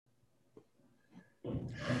We're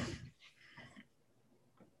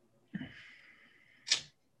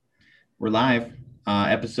live.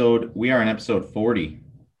 We are on episode 40.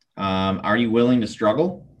 Are you willing to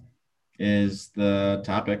struggle? Is the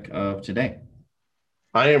topic of today.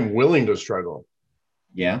 I am willing to struggle,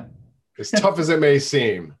 Yeah. as tough as it may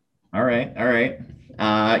seem. All right. All right.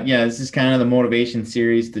 Yeah, this is kind of the motivation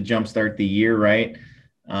series to jumpstart the year, right?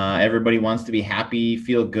 Everybody wants to be happy,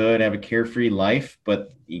 feel good, have a carefree life,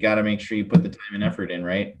 but you got to make sure you put the time and effort in,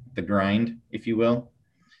 right? The grind, if you will.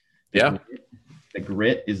 The Yeah. grit, the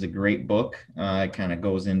Grit is a great book. It kind of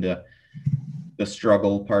goes into the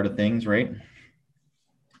struggle part of things, right?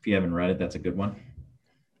 If you haven't read it, that's a good one.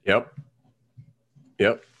 Yep.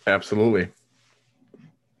 Absolutely.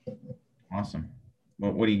 Awesome.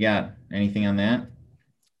 What do you got? Anything on that?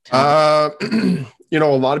 A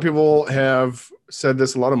lot of people have said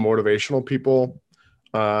this, a lot of motivational people.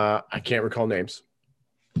 I can't recall names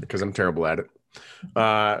because I'm terrible at it.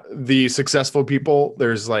 The successful people,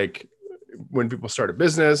 there's like when people start a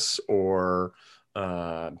business or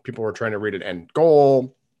people are trying to reach an end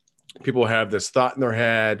goal, people have this thought in their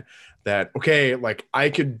head that, okay, like I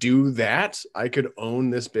could do that. I could own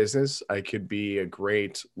this business. I could be a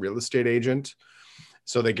great real estate agent.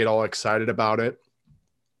 So they get all excited about it.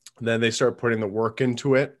 Then they start putting the work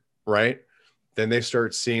into it, right? Then they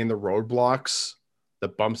start seeing the roadblocks, the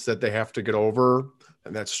bumps that they have to get over,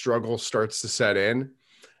 and that struggle starts to set in.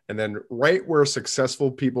 And then right where successful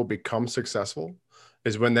people become successful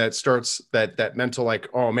is when that starts, that mental like,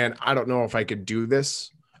 oh man, I don't know if I could do this.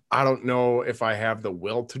 I don't know if I have the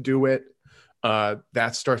will to do it.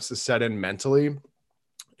 That starts to set in mentally.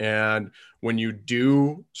 And when you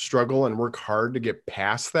do struggle and work hard to get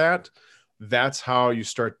past that, that's how you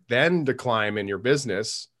start then to climb in your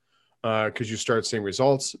business, because you start seeing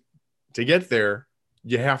results. To get there,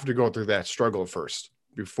 you have to go through that struggle first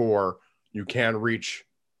before you can reach,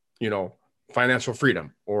 financial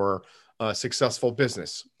freedom or a successful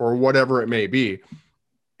business or whatever it may be.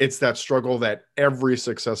 It's that struggle that every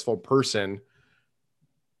successful person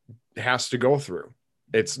has to go through.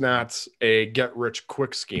 It's not a get rich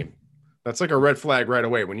quick scheme. That's like a red flag right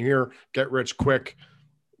away. When you hear get rich quick,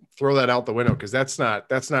 throw that out the window because that's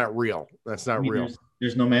not real. That's I not mean, real.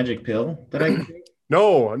 there's no magic pill that I can take.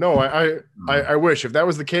 No. I wish if that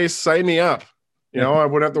was the case, sign me up. I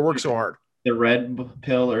wouldn't have to work so hard. The red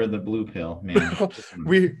pill or the blue pill, man.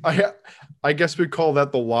 I guess we call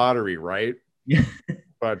that the lottery, right? Yeah.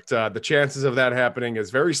 But the chances of that happening is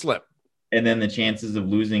very slim. And then the chances of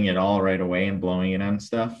losing it all right away and blowing it on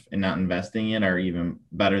stuff and not investing it are even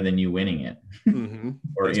better than you winning it. Mm-hmm.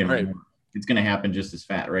 Or That's right. It's going to happen just as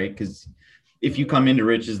fat, right? Because if you come into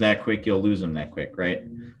riches that quick, you'll lose them that quick, right?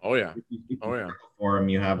 Oh yeah. For them,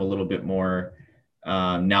 you have a little bit more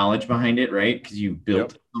knowledge behind it, right? Because you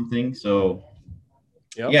built something. So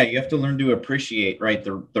yeah, you have to learn to appreciate, right,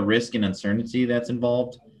 the risk and uncertainty that's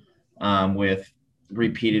involved with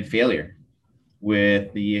repeated failure,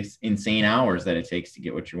 with the insane hours that it takes to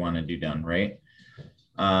get what you want to do done, right?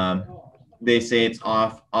 They say it's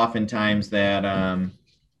oftentimes that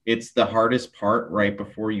it's the hardest part right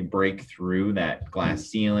before you break through that glass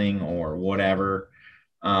ceiling or whatever.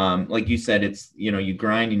 Like you said, it's, you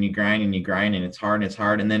grind and you grind and you grind and it's hard and it's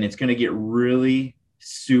hard. And then it's going to get really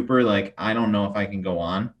super, like, I don't know if I can go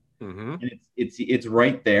on. Mm-hmm. And it's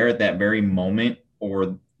right there at that very moment,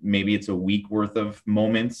 or maybe it's a week worth of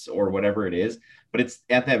moments or whatever it is. But it's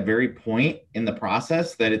at that very point in the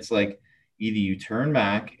process that it's like either you turn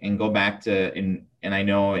back and go back to, and I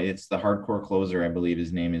know it's the hardcore closer, I believe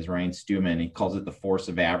his name is Ryan Stewman. He calls it the force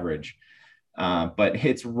of average. But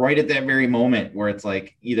it's right at that very moment where it's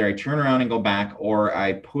like either I turn around and go back or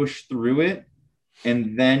I push through it.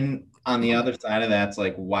 And then on the other side of that, it's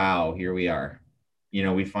like, wow, here we are.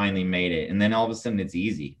 We finally made it. And then all of a sudden it's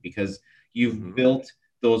easy because you've built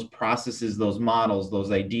those processes, those models,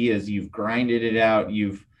 those ideas, you've grinded it out,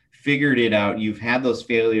 you've figured it out, you've had those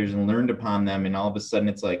failures and learned upon them. And all of a sudden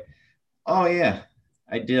it's like, oh yeah,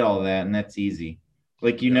 I did all that. And that's easy.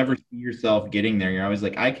 Like you never see yourself getting there. You're always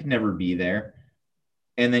like, I could never be there.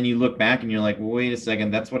 And then you look back and you're like, well, wait a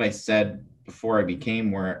second. That's what I said before I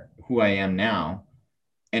became who I am now.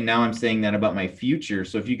 And now I'm saying that about my future.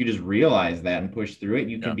 So if you could just realize that and push through it,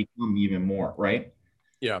 you can become even more, right?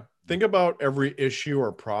 Yeah. Think about every issue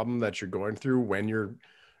or problem that you're going through when you're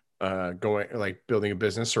going, like building a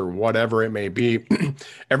business or whatever it may be.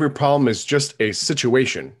 Every problem is just a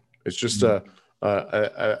situation. It's just a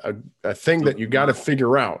thing that you got to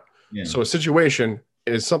figure out. Yeah. So a situation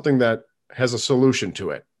is something that has a solution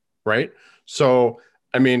to it, right? So,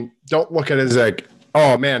 I mean, don't look at it as like,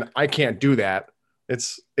 oh man, I can't do that.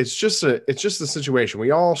 It's just a situation.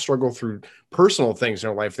 We all struggle through personal things in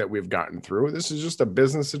our life that we've gotten through. This is just a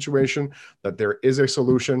business situation that there is a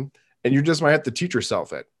solution, and you just might have to teach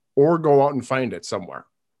yourself it or go out and find it somewhere,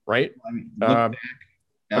 right? I mean, look Uh, back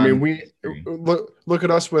I mean, on we history. look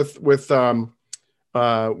at us with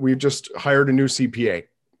we just hired a new CPA.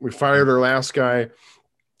 We fired our last guy.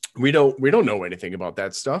 We don't know anything about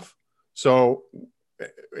that stuff. So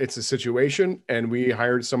it's a situation, and we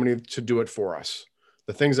hired somebody to do it for us.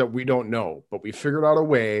 The things that we don't know, but we figured out a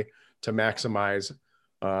way to maximize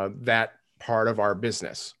that part of our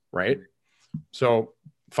business, right? So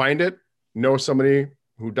find it, know somebody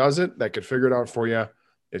who does it that could figure it out for you.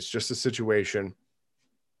 It's just a situation.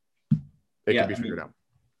 It can Yeah, be I mean, figured out.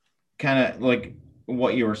 kind of like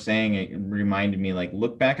what you were saying, it reminded me like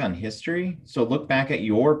look back on history. So look back at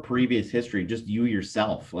your previous history, just you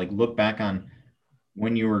yourself. Like look back on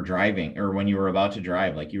when you were driving or when you were about to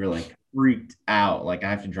drive, like you were like freaked out, like I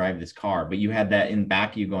have to drive this car, but you had that in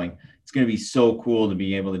back of you going, it's going to be so cool to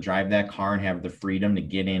be able to drive that car and have the freedom to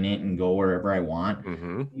get in it and go wherever I want.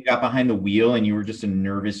 Mm-hmm. You got behind the wheel and you were just a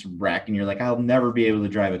nervous wreck and you're like, I'll never be able to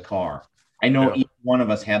drive a car. I know Yeah. each one of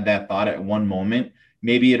us had that thought at one moment.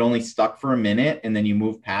 Maybe it only stuck for a minute and then you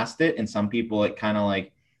move past it. And some people it kind of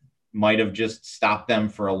like might have just stopped them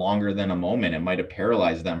for a longer than a moment. It might have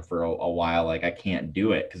paralyzed them for a while. Like, I can't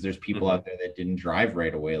do it because there's people Mm-hmm. out there that didn't drive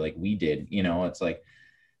right away like we did. It's like,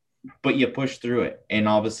 but you push through it and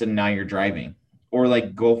all of a sudden now you're driving. Or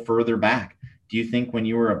like go further back. Do you think when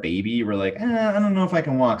you were a baby, you were like, I don't know if I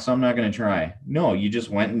can walk, so I'm not going to try? No, you just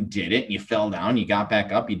went and did it. And you fell down, you got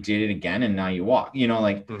back up, you did it again, and now you walk.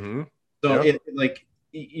 Like Mm-hmm. so Yep. like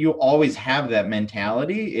you always have that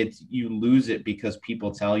mentality. It's you lose it because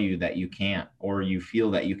people tell you that you can't or you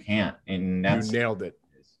feel that you can't. And You that's nailed it.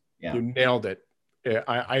 yeah. You nailed it. Yeah,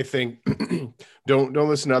 I think don't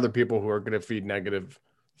listen to other people who are going to feed negative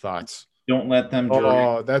thoughts. Don't let them direct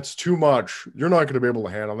Oh, that's too much. You're not going to be able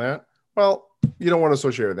to handle that. Well, you don't want to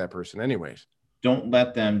associate with that person, anyways. don't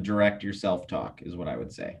let them direct your self-talk is what I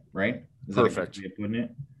would say, right? Is that a good Perfect. way of putting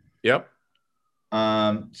it? Yep.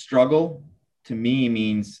 Struggle to me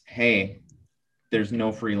means, hey, there's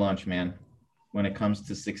no free lunch, man. When it comes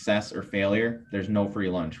to success or failure, there's no free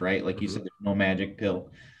lunch, right? Like you Mm-hmm. said, there's no magic pill.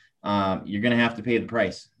 You're going to have to pay the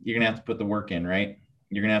price. You're going to have to put the work in, right?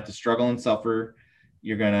 You're going to have to struggle and suffer.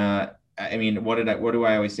 You're going to, I mean, what do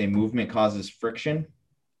I always say? Movement causes friction.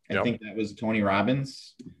 I Yep. think that was Tony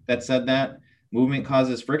Robbins that said that. Movement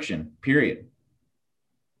causes friction, period.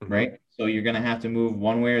 Mm-hmm. Right? So you're going to have to move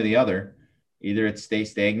one way or the other. Either it's stay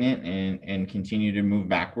stagnant and continue to move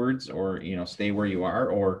backwards, or stay where you are,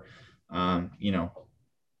 or um, you know,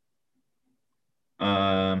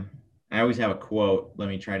 I always have a quote. Let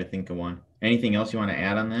me try to think of one. Anything else you want to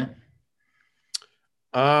add on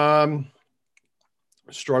that? Um,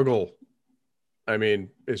 Struggle. I mean,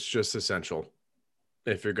 it's just essential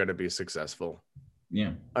if you're going to be successful.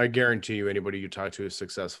 Yeah. I guarantee you, anybody you talk to is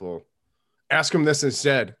successful. Ask them this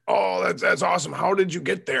instead. Oh, that's awesome. How did you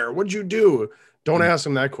get there? What'd you do? Don't ask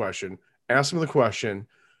them that question. Ask them the question,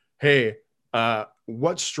 hey,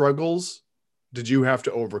 what struggles did you have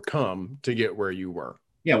to overcome to get where you were?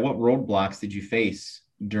 Yeah. What roadblocks did you face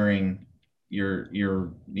during your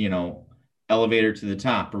elevator to the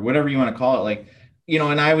top or whatever you want to call it? Like,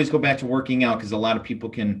 and I always go back to working out because a lot of people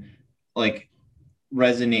can like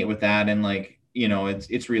resonate with that and like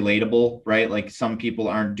it's relatable, right? Like some people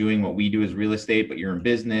aren't doing what we do as real estate, but you're in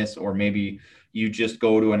business, or maybe you just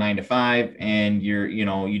go to a 9 to 5 and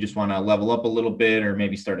you just want to level up a little bit, or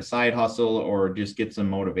maybe start a side hustle, or just get some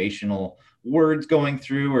motivational words going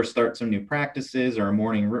through, or start some new practices or a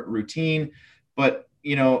morning routine. But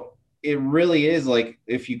it really is like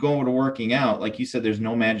if you go to working out, like you said, there's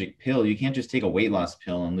no magic pill. You can't just take a weight loss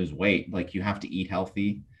pill and lose weight. Like you have to eat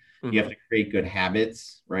healthy. You have Mm-hmm. to create good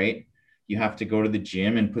habits, right? You have to go to the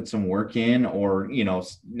gym and put some work in, or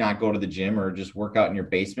not go to the gym or just work out in your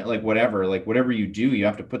basement, like whatever you do, you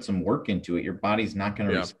have to put some work into it. Your body's not going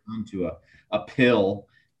to Yeah. respond to a pill,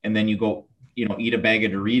 and then you go eat a bag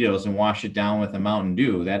of Doritos and wash it down with a Mountain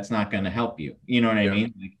Dew. That's not going to help you. You know what I Yeah.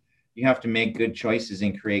 mean? Like, you have to make good choices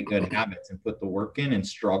and create good habits and put the work in and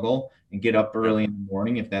struggle and get up Yeah. early in the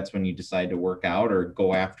morning if that's when you decide to work out, or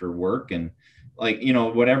go after work, and like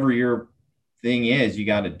whatever your thing is, you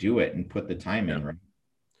got to do it and put the time Yeah. in, right?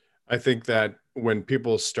 I think that when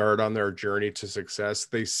people start on their journey to success,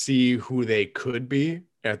 they see who they could be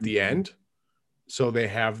at the Mhm. end. So they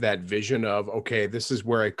have that vision of, okay, this is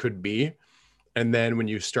where I could be. And then when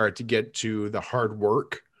you start to get to the hard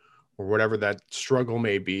work or whatever that struggle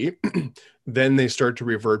may be, then they start to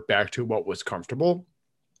revert back to what was comfortable.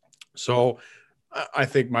 So I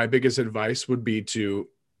think my biggest advice would be to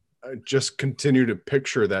just continue to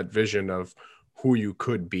picture that vision of who you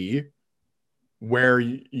could be, where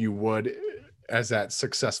you would as that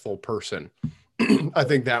successful person. I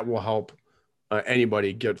think that will help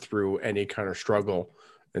anybody get through any kind of struggle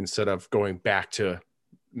instead of going back to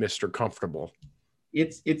Mr. Comfortable.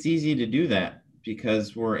 It's easy to do that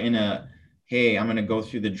because we're in a, hey, I'm going to go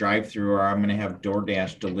through the drive-through, or I'm going to have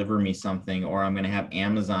DoorDash deliver me something, or I'm going to have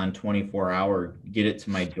Amazon 24-hour get it to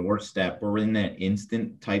my doorstep. We're in that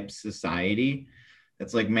instant type society.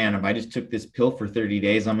 That's like, man, if I just took this pill for 30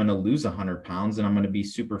 days, I'm going to lose 100 pounds and I'm going to be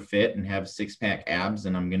super fit and have six-pack abs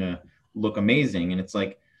and I'm going to look amazing. And it's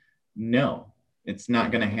like, no, it's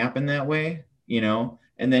not going to happen that way, you know?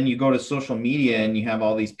 And then you go to social media and you have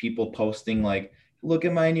all these people posting like, look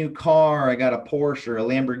at my new car. I got a Porsche or a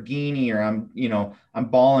Lamborghini, or I'm, you know, I'm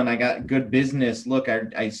balling. I got good business. Look,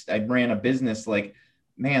 I ran a business. Like,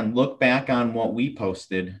 man, look back on what we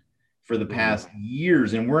posted for the past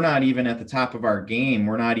years. And we're not even at the top of our game.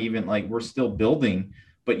 We're not even like, we're still building,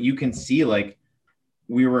 but you can see like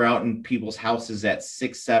we were out in people's houses at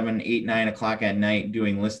 6, 7, 8, 9 o'clock at night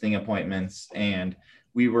doing listing appointments. And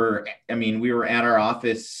we were at our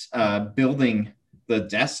office building the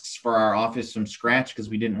desks for our office from scratch because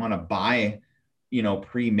we didn't want to buy, you know,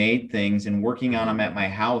 pre-made things, and working on them at my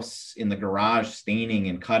house in the garage, staining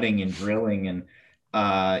and cutting and drilling. And,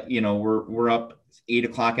 you know, we're up 8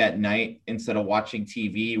 o'clock at night instead of watching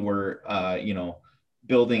TV. We're, you know,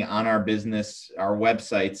 building on our business, our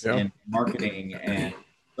websites and marketing. And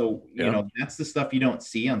so, you know, that's the stuff you don't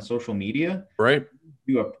see on social media. Right.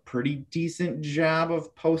 Do a pretty decent job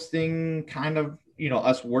of posting kind of, you know,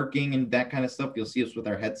 us working and that kind of stuff. You'll see us with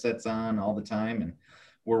our headsets on all the time and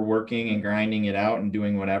we're working and grinding it out and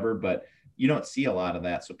doing whatever, but you don't see a lot of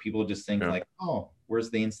that. So people just think like, oh, where's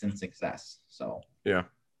the instant success? So I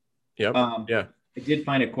did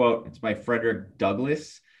find a quote. It's by Frederick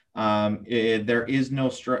Douglass. If there is no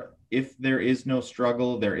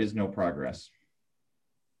struggle, there is no progress.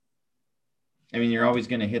 I mean, you're always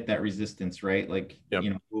going to hit that resistance, right? Like,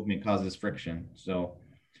 you know, movement causes friction. So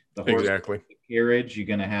the horse, the carriage, you're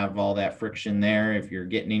going to have all that friction there. If you're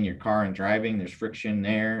getting in your car and driving, there's friction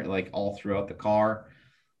there, like all throughout the car.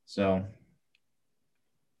 So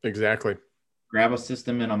exactly. Grab a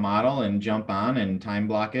system and a model and jump on and time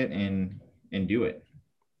block it and do it.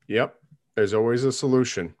 Yep. There's always a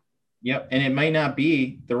solution. Yep. And it might not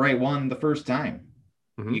be the right one the first time.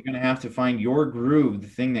 You're going to have to find your groove, the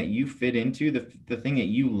thing that you fit into, the thing that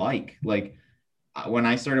you like. Like when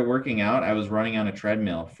I started working out, I was running on a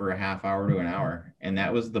treadmill for a half hour to an hour. And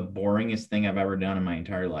that was the boringest thing I've ever done in my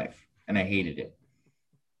entire life. And I hated it.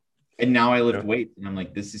 And now I lift weights and I'm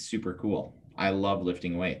like, this is super cool. I love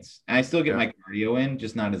lifting weights. And I still get my cardio in,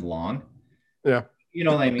 just not as long. Yeah. You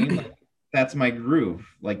know what I mean? Like, that's my groove.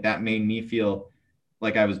 Like that made me feel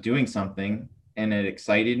like I was doing something. And it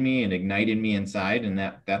excited me and ignited me inside. And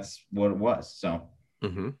that's what it was. So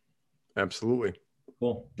absolutely.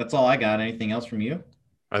 Cool. That's all I got. Anything else from you?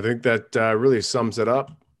 I think that really sums it up.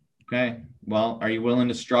 Okay. Well, are you willing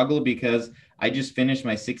to struggle? Because I just finished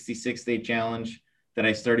my 66-day challenge that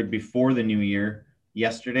I started before the new year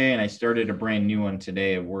yesterday. And I started a brand new one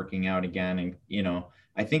today of working out again. And, you know,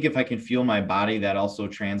 I think if I can feel my body, that also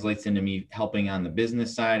translates into me helping on the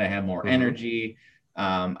business side. I have more energy.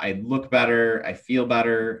 I look better, I feel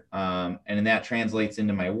better. And that translates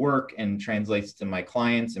into my work and translates to my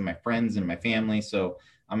clients and my friends and my family. So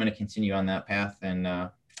I'm going to continue on that path and,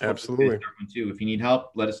 absolutely too. If you need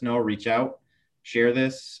help, let us know, reach out, share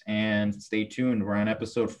this and stay tuned. We're on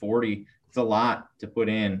episode 40. It's a lot to put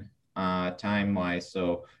in, time wise.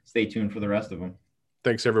 So stay tuned for the rest of them.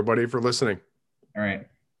 Thanks everybody for listening. All right.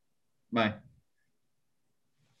 Bye.